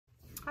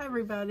Hi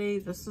everybody,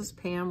 this is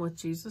Pam with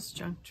Jesus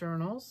Junk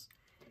Journals,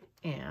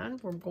 and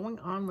we're going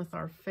on with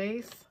our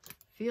Faith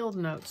Field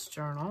Notes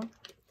Journal.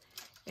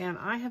 And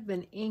I have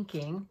been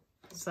inking,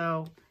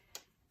 so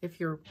if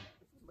you're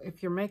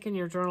making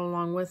your journal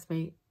along with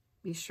me,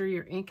 be sure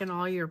you're inking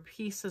all your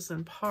pieces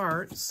and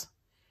parts.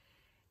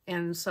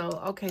 And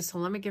so, okay, so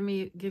let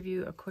me give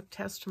you a quick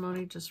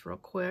testimony, just real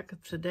quick,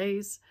 of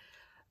today's.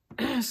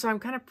 So I'm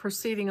kind of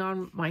proceeding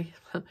on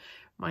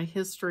my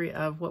history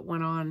of what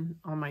went on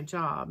my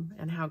job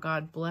and how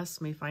God blessed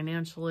me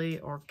financially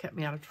or kept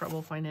me out of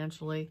trouble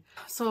financially.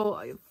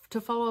 So to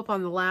follow up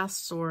on the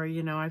last story,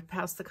 you know, I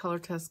passed the color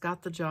test,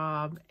 got the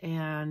job,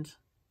 and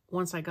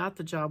once I got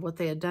the job, what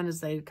they had done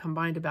is they had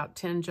combined about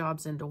 10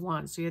 jobs into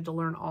one. So you had to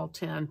learn all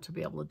 10 to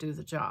be able to do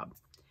the job.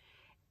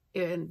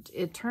 And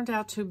it turned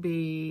out to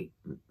be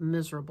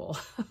miserable.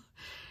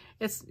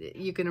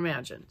 You can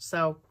imagine.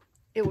 So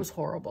it was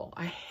horrible.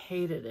 I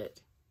hated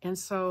it. And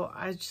so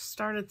I just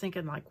started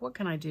thinking, like, what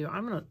can I do?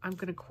 I'm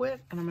gonna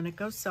quit and I'm gonna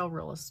go sell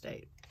real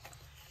estate.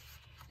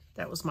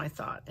 That was my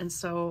thought. And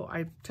so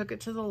I took it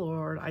to the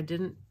Lord. I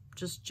didn't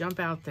just jump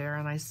out there,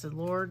 and I said,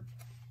 Lord,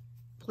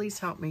 please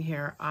help me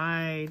here.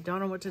 I don't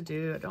know what to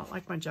do. I don't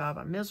like my job.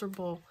 I'm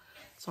miserable.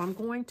 So I'm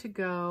going to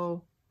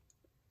go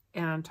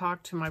and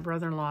talk to my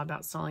brother-in-law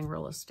about selling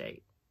real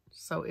estate.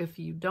 So if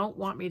you don't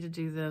want me to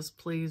do this,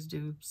 please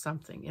do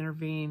something,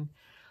 intervene.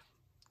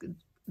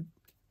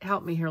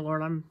 Help me here,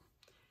 Lord.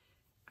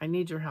 I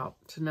need your help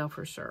to know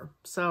for sure.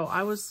 So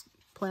I was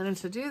planning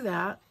to do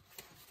that.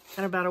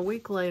 And about a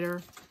week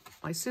later,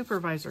 my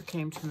supervisor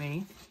came to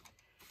me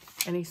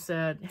and he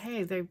said,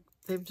 hey,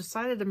 they've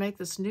decided to make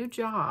this new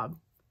job,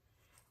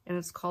 and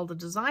it's called a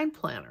design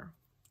planner.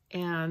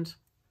 And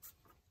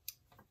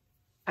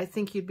I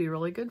think you'd be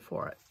really good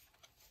for it.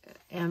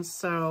 And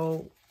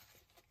so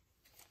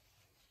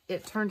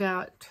it turned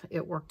out,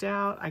 it worked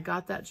out. I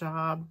got that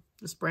job,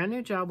 this brand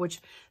new job,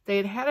 which they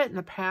had had it in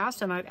the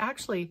past, and I'd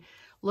actually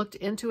looked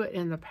into it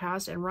in the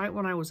past, and right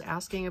when I was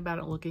asking about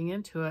it, looking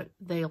into it,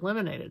 they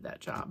eliminated that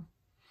job.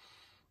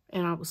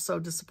 And I was so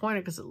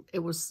disappointed because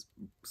it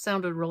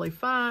sounded really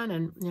fun,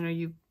 and you know,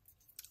 you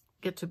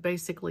get to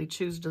basically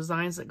choose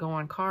designs that go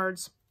on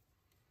cards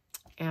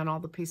and all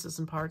the pieces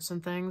and parts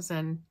and things.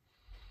 And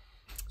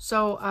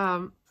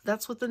so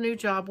that's what the new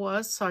job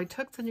was. So I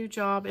took the new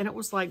job, and it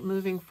was like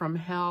moving from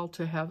hell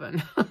to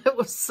heaven. It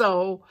was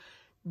so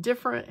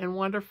different and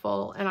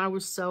wonderful, and I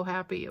was so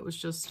happy. It was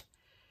just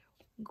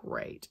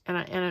great. And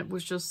it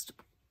was just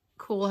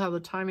cool how the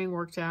timing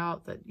worked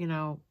out, that, you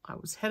know, I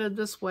was headed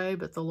this way,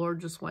 but the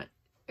Lord just went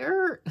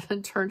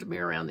and turned me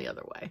around the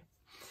other way.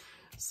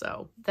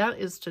 So that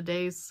is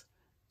today's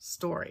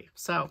story.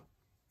 So,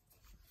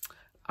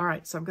 all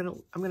right, so I'm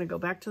gonna go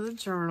back to the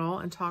journal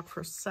and talk for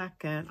a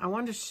second. I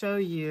wanted to show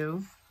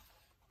you.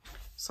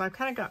 So I've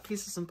kind of got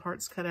pieces and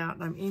parts cut out,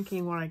 and I'm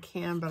inking what I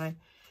can, but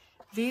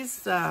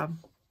these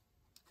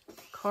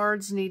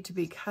cards need to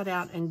be cut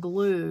out and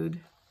glued.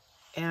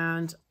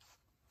 And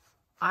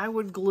I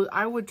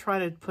would try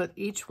to put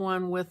each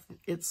one with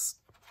its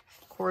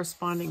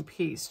corresponding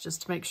piece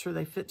just to make sure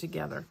they fit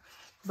together.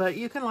 But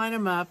you can line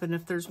them up, and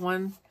if there's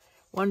one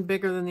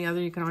bigger than the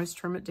other, you can always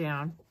trim it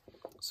down.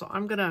 So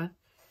I'm gonna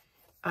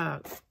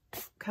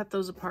cut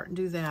those apart and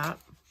do that.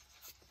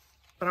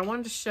 But I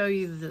wanted to show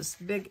you this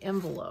big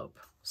envelope.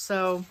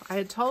 So I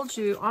had told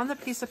you on the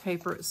piece of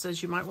paper, it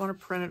says you might want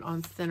to print it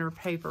on thinner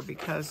paper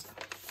because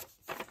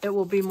it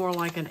will be more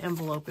like an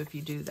envelope if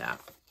you do that.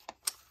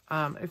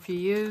 If you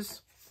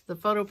use the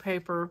photo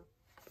paper,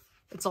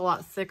 it's a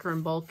lot thicker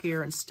and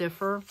bulkier and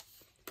stiffer.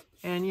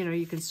 And, you know,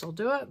 you can still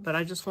do it, but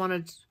I just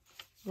wanted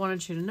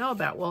you to know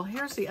about. Well,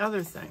 here's the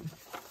other thing.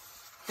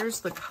 Here's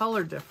the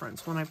color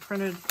difference. When I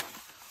printed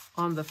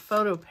on the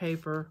photo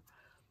paper,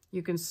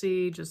 you can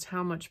see just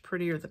how much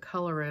prettier the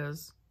color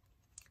is.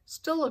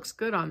 Still looks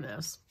good on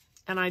this.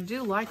 And I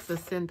do like the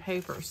thin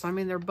paper. So, I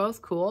mean, they're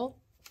both cool,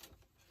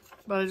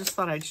 but I just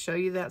thought I'd show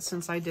you that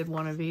since I did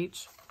one of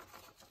each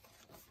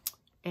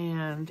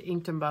and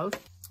inked them both.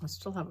 I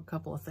still have a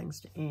couple of things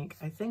to ink.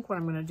 I think what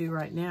I'm going to do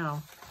right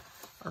now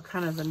are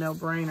kind of the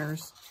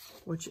no-brainers,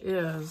 which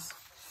is,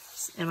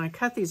 and I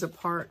cut these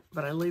apart,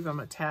 but I leave them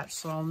attached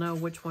so I'll know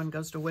which one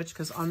goes to which,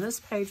 because on this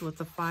page with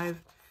the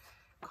 5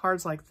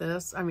 cards like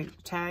this, I mean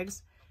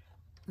tags,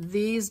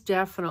 these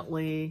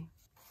definitely,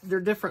 they're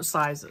different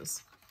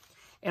sizes.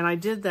 And I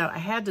did that, I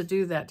had to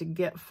do that to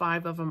get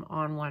 5 of them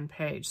on one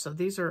page. So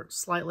these are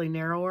slightly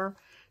narrower.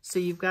 So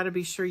you've got to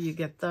be sure you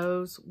get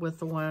those with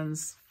the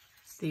ones,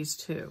 these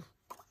two.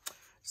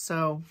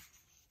 So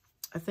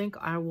I think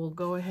I will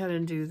go ahead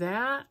and do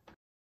that.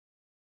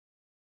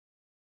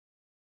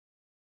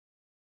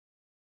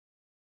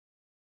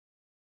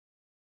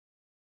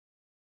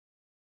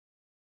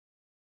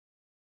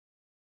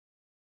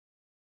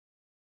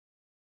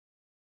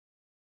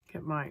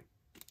 Get my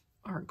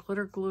art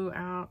glitter glue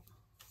out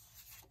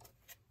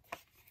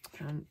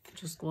and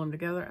just glue them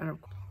together. And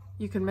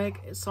you can make,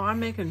 so I'm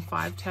making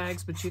 5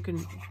 tags, but you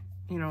can,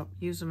 you know,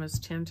 use them as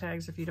 10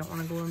 tags if you don't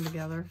want to glue them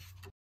together.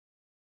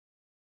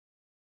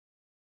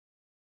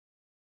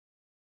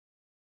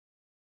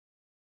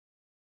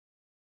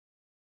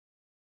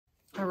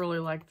 I really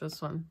like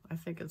this one. I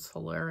think it's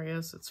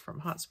hilarious. It's from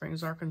Hot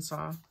Springs,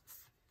 Arkansas,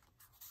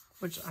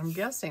 which I'm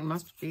guessing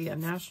must be a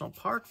national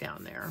park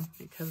down there,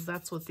 because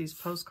that's what these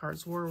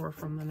postcards were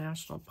from the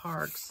national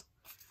parks.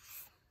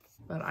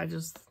 But I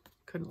just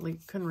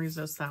couldn't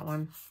resist that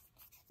one.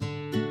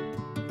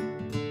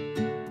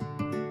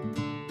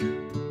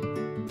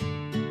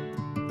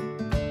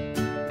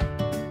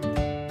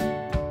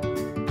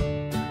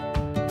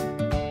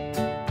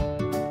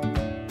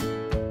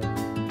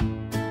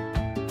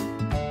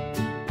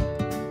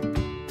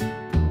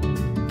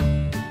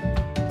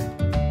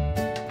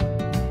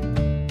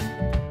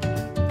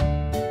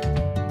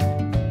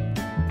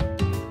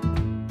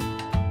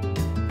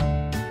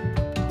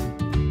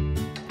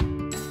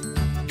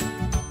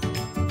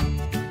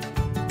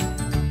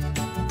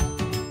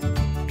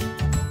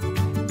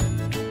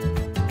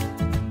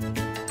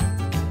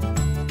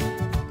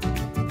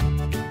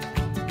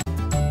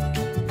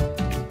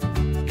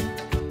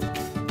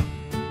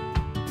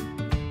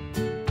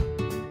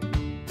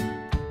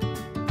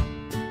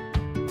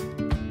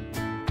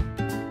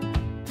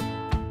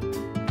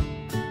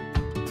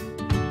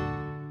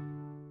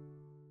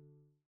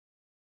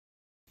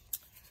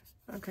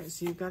 Okay,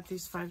 so you've got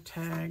these 5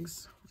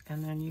 tags,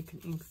 and then you can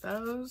ink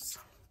those.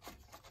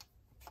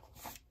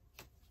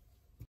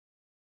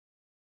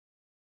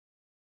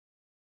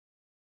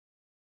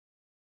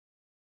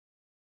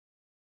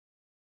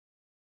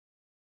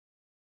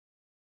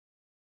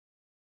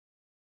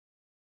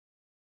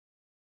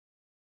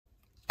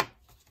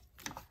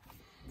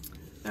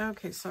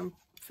 Okay, so I'm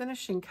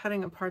finishing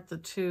cutting apart the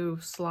 2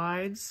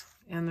 slides,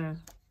 and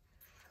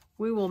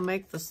we will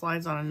make the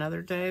slides on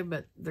another day,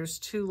 but there's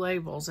 2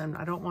 labels and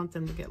I don't want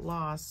them to get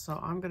lost. So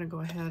I'm gonna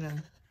go ahead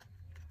and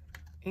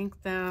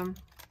ink them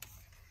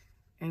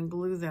and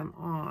glue them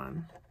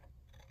on.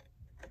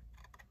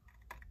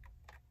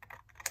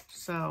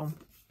 So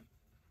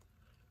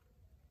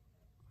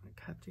I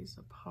cut these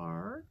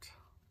apart.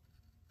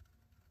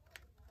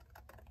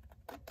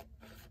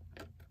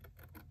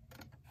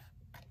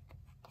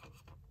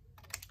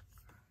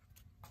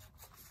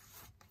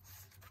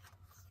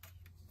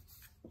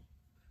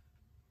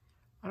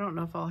 I don't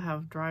know if I'll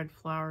have dried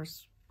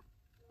flowers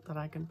that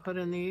I can put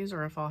in these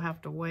or if I'll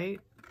have to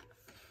wait.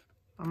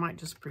 I might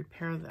just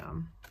prepare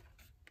them.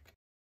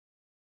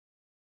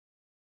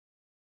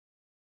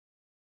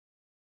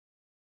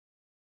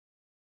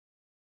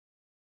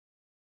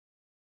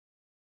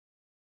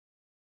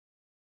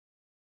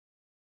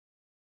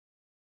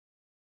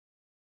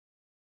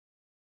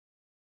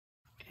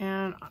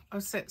 And I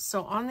say,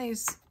 so on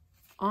these,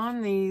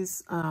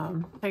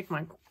 take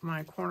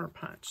my corner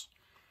punch,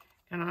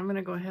 and I'm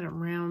gonna go ahead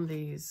and round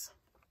these.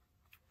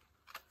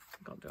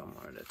 I'll do them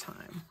one at a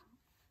time.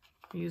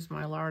 Use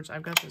my large.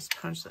 I've got this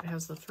punch that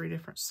has the 3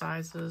 different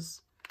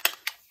sizes.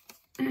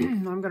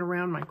 I'm gonna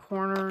round my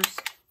corners.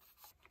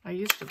 I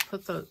used to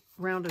put the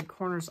rounded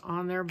corners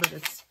on there, but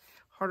it's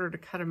harder to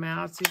cut them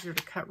out. It's easier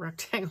to cut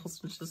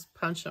rectangles and just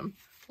punch them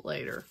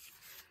later.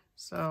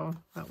 So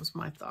that was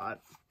my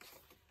thought.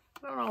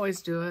 I don't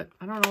always do it.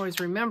 I don't always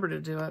remember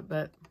to do it,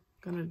 but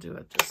I'm gonna do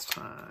it this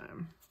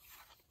time.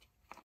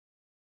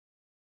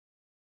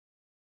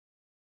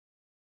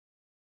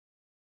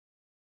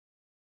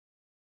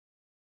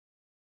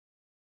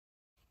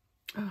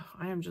 Oh,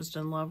 I am just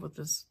in love with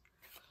this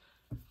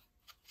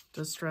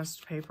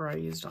distressed paper I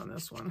used on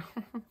this one.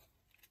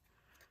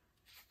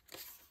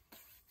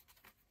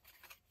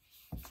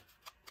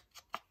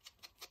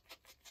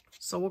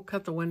 So we'll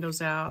cut the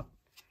windows out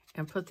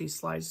and put these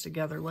slides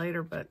together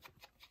later, but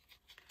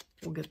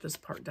we'll get this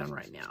part done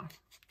right now.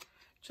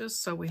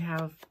 Just so we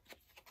have,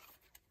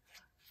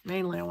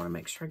 mainly I want to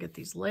make sure I get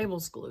these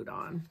labels glued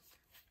on.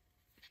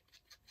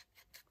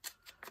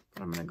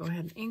 But I'm going to go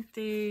ahead and ink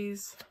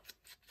these.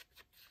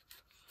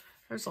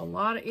 There's a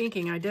lot of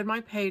inking. I did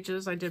my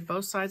pages. I did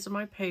both sides of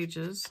my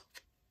pages.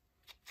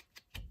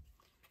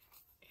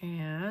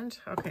 And,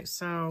 okay,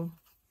 so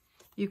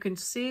you can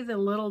see the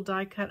little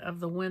die cut of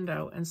the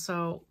window. And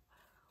so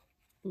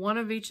one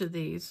of each of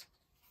these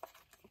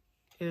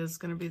is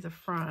going to be the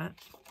front.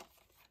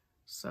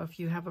 So if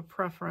you have a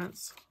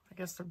preference, I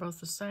guess they're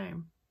both the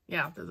same.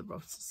 Yeah, they're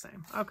both the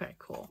same. Okay,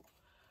 cool.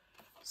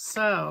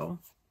 So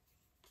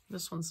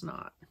this one's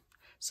not.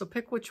 So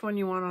pick which one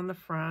you want on the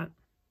front.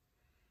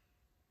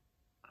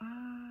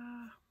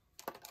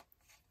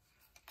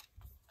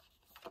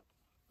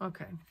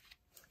 Okay,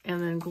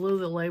 and then glue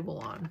the label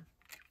on.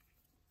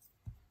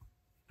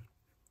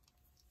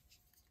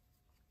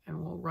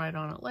 And we'll write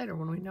on it later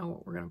when we know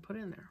what we're going to put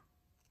in there.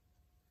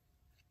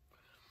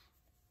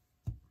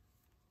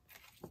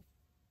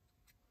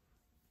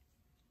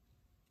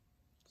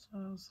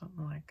 So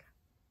something like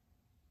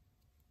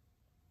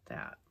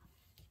that.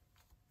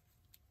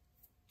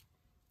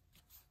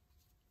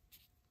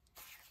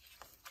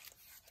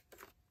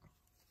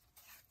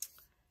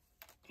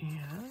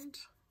 And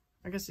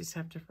I guess these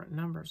have different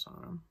numbers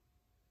on them.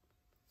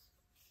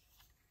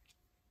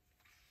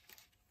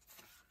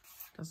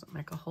 Doesn't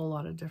make a whole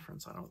lot of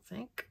difference, I don't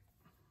think.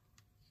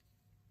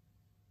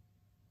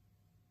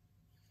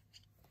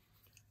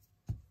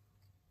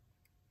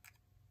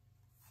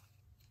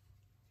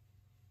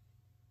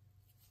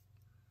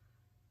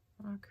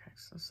 Okay,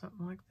 so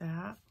something like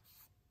that.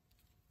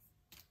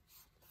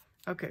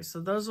 Okay, so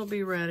those will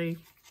be ready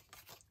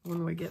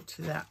when we get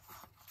to that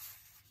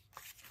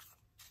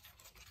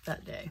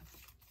day.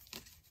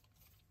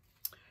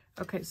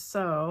 Okay,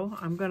 so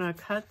I'm gonna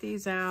cut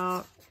these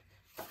out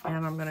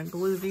and I'm gonna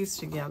glue these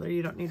together.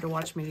 You don't need to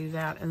watch me do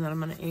that. And then I'm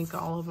gonna ink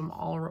all of them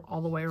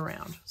all the way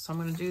around. So I'm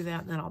gonna do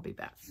that and then I'll be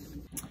back.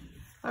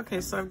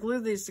 Okay, so I've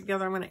glued these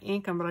together. I'm gonna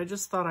ink them, but I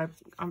just thought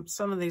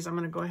some of these I'm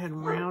gonna go ahead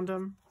and round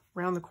them,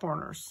 round the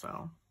corners,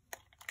 so.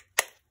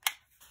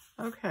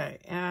 Okay,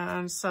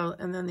 and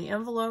then the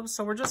envelopes.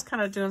 So we're just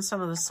kind of doing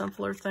some of the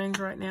simpler things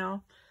right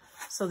now.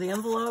 So the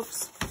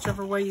envelopes,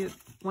 whichever way you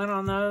went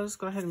on those,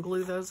 go ahead and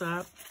glue those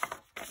up.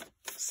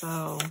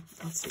 So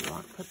let's see, you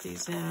want to put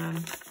these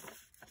in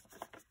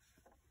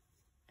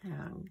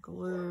and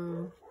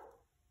glue.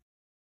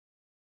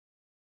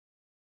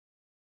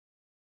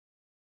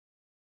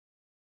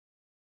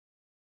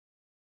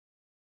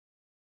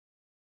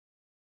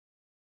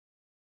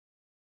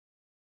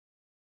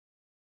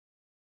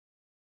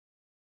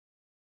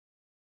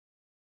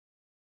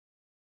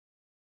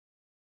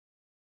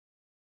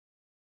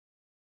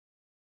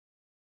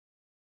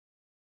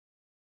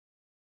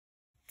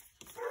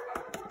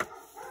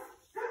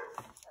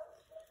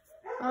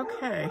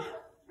 Okay.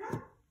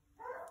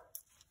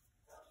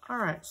 All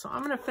right, so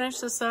I'm going to finish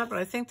this up, but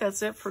I think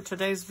that's it for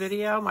today's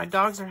video. My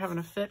dogs are having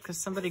a fit because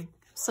somebody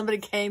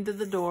came to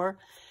the door.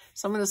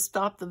 So I'm going to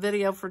stop the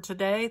video for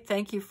today.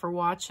 Thank you for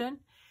watching,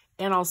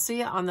 and I'll see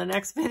you on the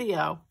next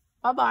video.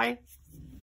 Bye-bye.